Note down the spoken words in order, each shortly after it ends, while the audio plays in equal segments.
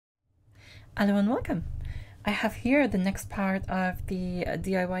Hello and welcome. I have here the next part of the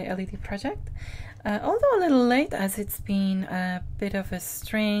DIY LED project, although a little late as it's been a bit of a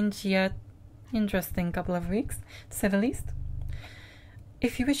strange yet interesting couple of weeks, to say the least.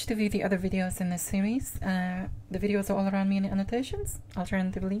 If you wish to view the other videos in this series, the videos are all around me in the annotations.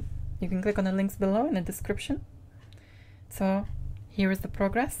 Alternatively, you can click on the links below in the description. So here is the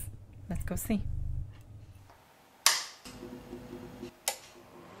progress. Let's go see.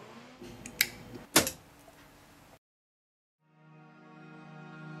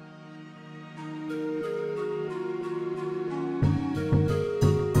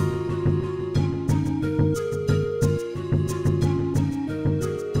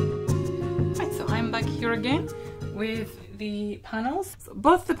 Here again with the panels. So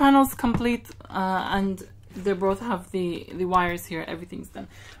both the panels complete and they both have the wires here. Everything's done.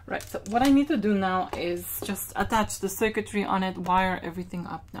 Right, so what I need to do now is just attach the circuitry on it, wire everything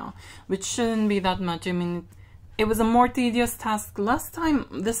up now, which shouldn't be that much. I mean, it was a more tedious task last time.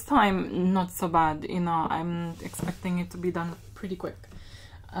 This time, not so bad. You know, I'm expecting it to be done pretty quick.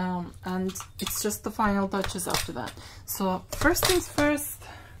 And it's just the final touches after that. So first things first.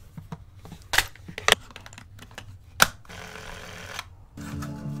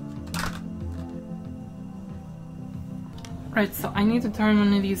 Right, so I need to turn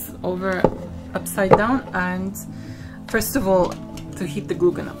one of these over upside down, and first of all to heat the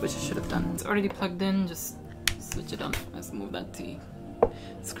glue gun up, which I should have done. It's already plugged in, just switch it on. Let's move that T.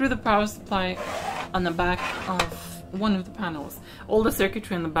 Screw the power supply on the back of one of the panels. All the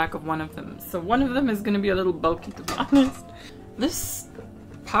circuitry on the back of one of them. So one of them is going to be a little bulky, to be honest. This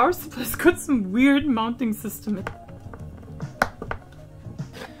power supply's got some weird mounting system.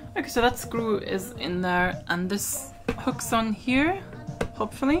 Okay, so that screw is in there, and this hooks on here,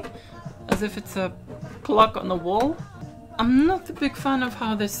 hopefully, as if it's a clock on the wall. I'm not a big fan of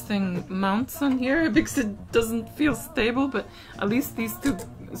how this thing mounts on here because it doesn't feel stable, but at least these two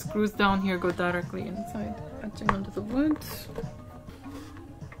screws down here go directly inside, catching onto the wood.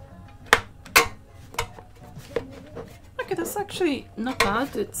 Okay, that's actually not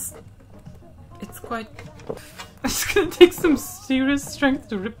bad. It's quite... It's gonna take some serious strength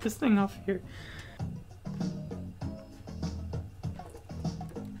to rip this thing off here.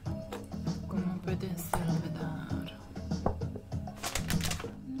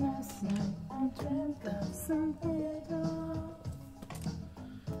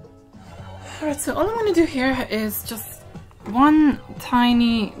 Alright, so all I'm going to do here is just one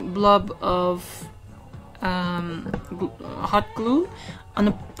tiny blob of hot glue on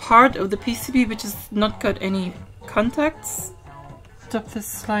a part of the PCB which has not got any contacts. Stop this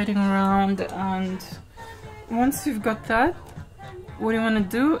sliding around, and once you've got that, what you want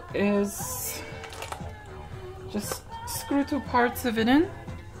to do is just screw two parts of it in.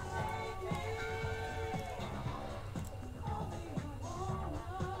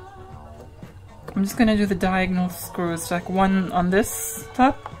 I'm just gonna do the diagonal screws, like one on this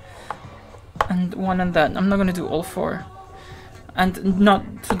top and one on that. I'm not gonna do all four. And not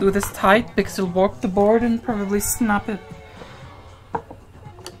to do this tight because it'll warp the board and probably snap it.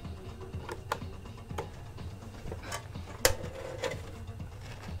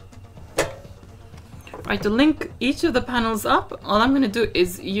 Right, to link each of the panels up, all I'm gonna do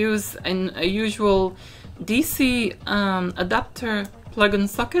is use a usual DC adapter plug-in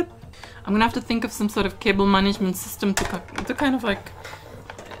socket. I'm gonna have to think of some sort of cable management system to kind of like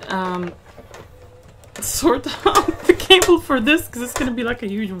sort out the cable for this, because it's gonna be like a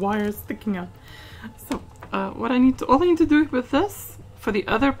huge wire sticking out. So all I need to do with this for the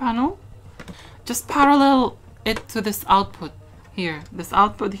other panel, just parallel it to this output here. This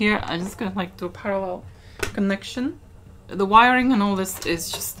output here, I'm just gonna like do a parallel connection. The wiring and all this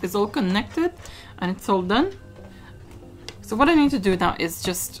is all connected and it's all done. So what I need to do now is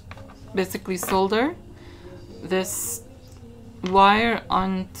just basically solder this wire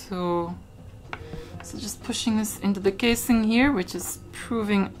onto, so just pushing this into the casing here, which is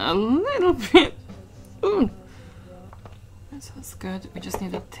proving a little bit, ooh, that's good. We just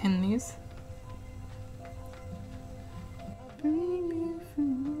need to tin these.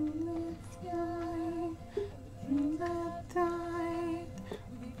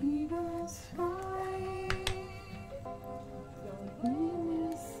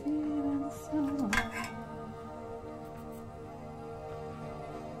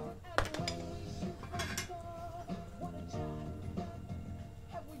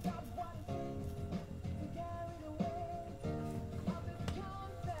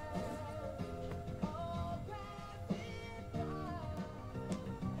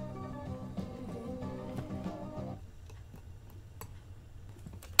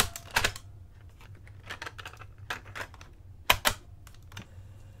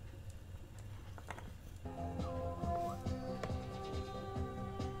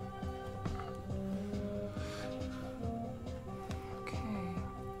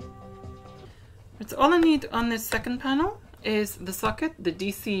 So all I need on this second panel is the socket, the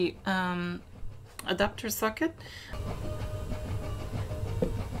DC adapter socket.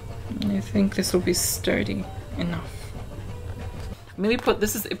 I think this will be sturdy enough. Maybe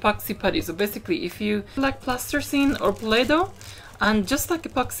this is epoxy putty. So basically, if you like plasticine or Play-Doh, and just like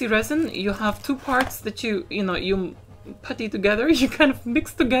epoxy resin, you have two parts that you putty together, you kind of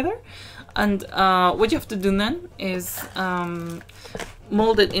mix together, and what you have to do then is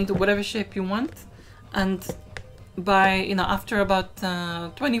mold it into whatever shape you want, and by after about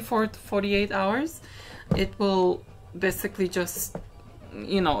 24 to 48 hours, it will basically just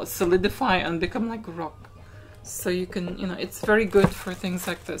solidify and become like rock. So you can, it's very good for things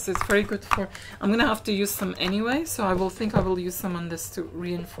like this. It's very good for, I'm gonna have to use some anyway, so I will use some on this to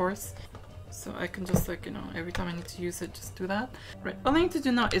reinforce. So I can just like, every time I need to use it, just do that. Right, all I need to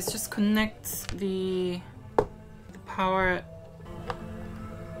do now is just connect the power.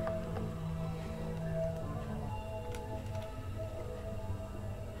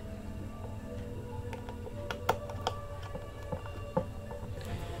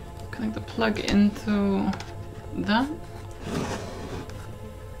 Connect the plug into that,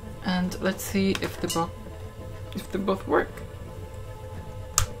 and let's see if they both work.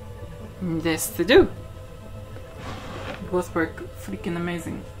 Yes, they do. Both work freaking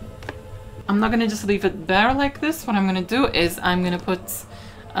amazing. I'm not gonna just leave it bare like this. What I'm gonna do is I'm gonna put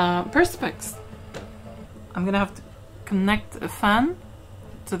Perspex. I'm gonna have to connect a fan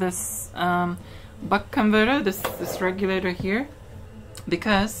to this buck converter, this regulator here,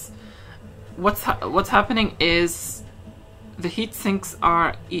 because what's happening is the heat sinks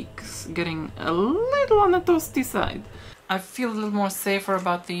are getting a little on the toasty side. I feel a little more safer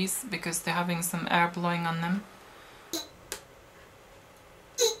about these because they're having some air blowing on them.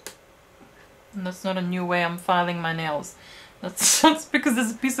 And that's not a new way I'm filing my nails. That's just because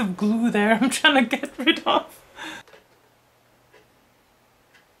there's a piece of glue there I'm trying to get rid of.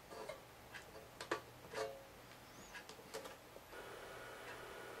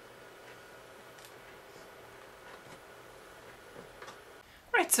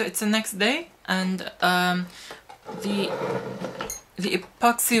 So it's the next day, and the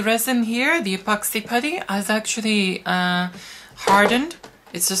epoxy resin here, the epoxy putty, has actually hardened.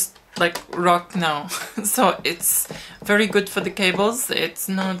 It's just like rock now. So it's very good for the cables. It's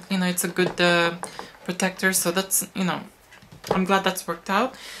not, it's a good protector. So that's, I'm glad that's worked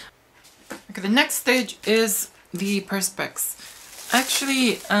out. Okay, the next stage is the Perspex. I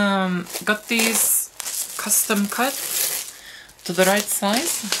actually got these custom cut to the right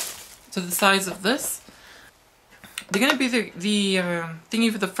size, to the size of this. They're gonna be the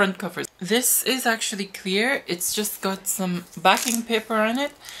thingy for the front covers. This is actually clear. It's just got some backing paper on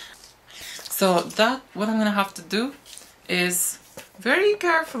it. So what I'm gonna have to do is very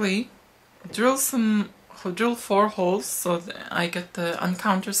carefully drill 4 holes so that I get the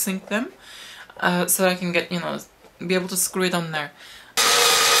countersink them, so I can get be able to screw it on there.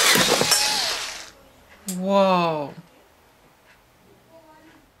 Whoa.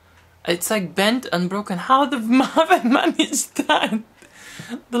 It's like bent and broken. How have I managed that?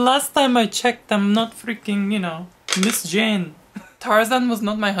 The last time I checked, I'm not freaking, Miss Jane. Tarzan was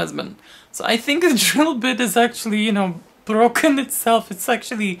not my husband. So I think the drill bit is actually, broken itself. It's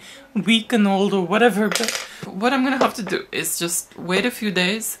actually weak and old or whatever. But what I'm gonna have to do is just wait a few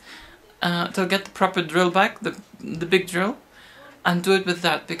days to get the proper drill back, the big drill, and do it with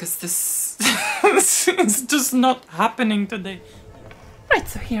that, because this is just not happening today. Right,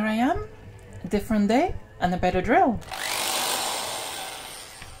 so here I am, a different day and a better drill.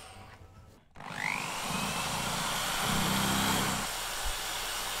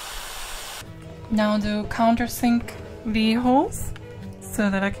 Now do countersink the holes so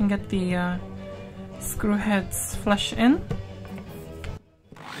that I can get the screw heads flush in.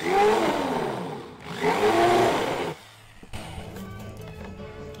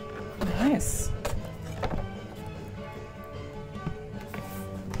 Nice.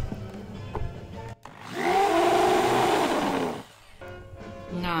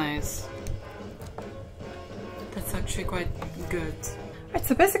 Nice. That's actually quite good. Right,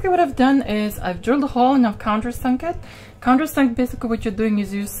 so basically what I've done is I've drilled a hole and I've countersunk it. Countersunk, basically what you're doing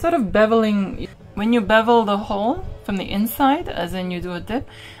is you're sort of beveling. When you bevel the hole from the inside, as in you do a dip,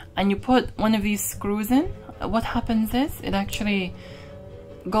 and you put one of these screws in, what happens is it actually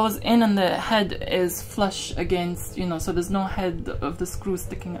goes in and the head is flush against, so there's no head of the screw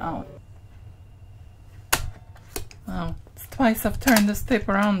sticking out. Wow, it's twice I've turned this tape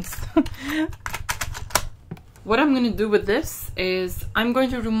around. What I'm going to do with this is I'm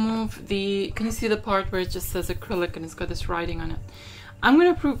going to remove the, can you see the part where it just says acrylic and it's got this writing on it? I'm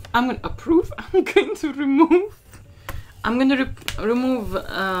going to remove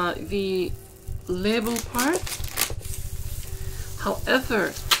the label part.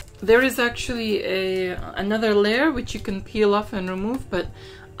 However, there is actually another layer which you can peel off and remove, but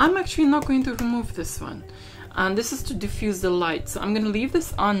I'm actually not going to remove this one. And this is to diffuse the light. So I'm going to leave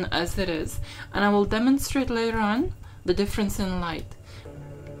this on as it is, and I will demonstrate later on the difference in light.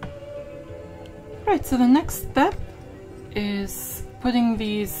 Right, so the next step is putting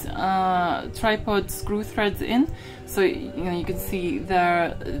these tripod screw threads in. So you know, you can see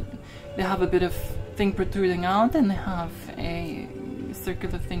there they have a bit of thing protruding out, and they have a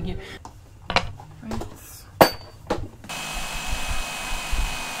circular thing here.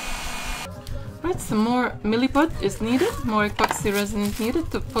 Right, some more milliput is needed, more epoxy resin is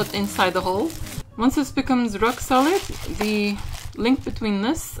needed to put inside the hole. Once this becomes rock solid, the link between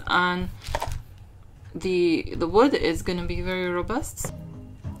this and the wood is going to be very robust.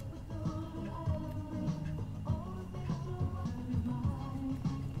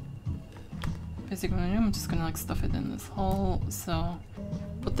 Basically, I'm just gonna like stuff it in this hole. So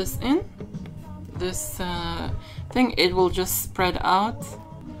put this in this thing, it will just spread out.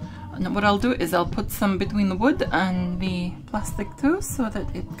 And what I'll do is I'll put some between the wood and the plastic too, so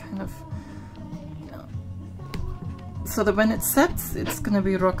that it kind of, so that when it sets, it's gonna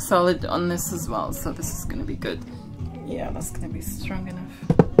be rock solid on this as well. So this is gonna be good. Yeah, that's gonna be strong enough.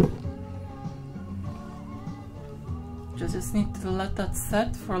 Just need to let that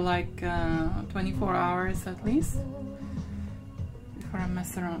set for like 24 hours at least before I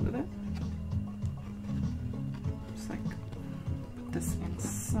mess around with it. Just like put this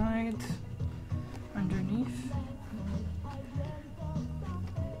inside, underneath.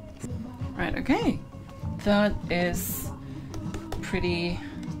 Right, okay. That is pretty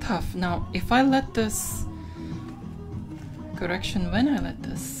tough. Now, if I let this, correction, when I let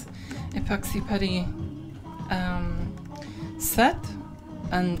this epoxy putty set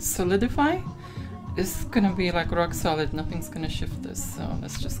and solidify, it's gonna be like rock solid. Nothing's gonna shift this, so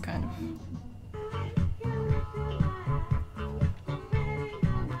let's just kind of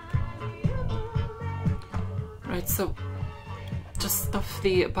right, so just stuff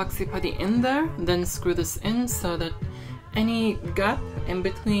the epoxy putty in there, then screw this in so that any gap in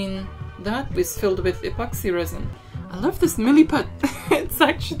between that is filled with epoxy resin. I love this milliput. It's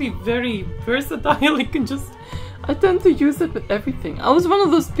actually very versatile. You can just, I tend to use it with everything. I was one of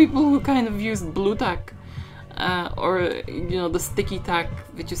those people who kind of used blue tack or you know, the sticky tack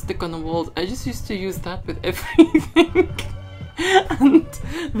that you stick on the walls. I just used to use that with everything. And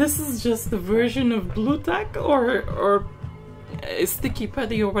this is just a version of blue tack or a sticky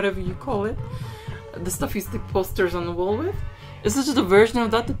putty or whatever you call it. The stuff you stick posters on the wall with. This is just a version of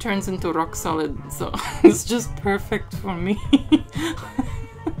that that turns into rock solid. So it's just perfect for me.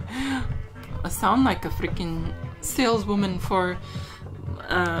 I sound like a freaking saleswoman for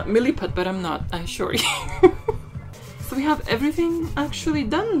milliput, but I'm not, I assure you. So we have everything actually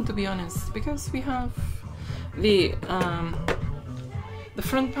done, to be honest, because we have the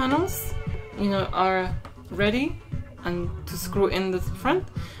front panels, you know, are ready and to screw in the front,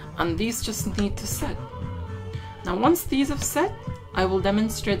 and these just need to set. Now once these have set, I will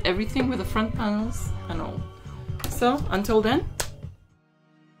demonstrate everything with the front panels and all. So until then,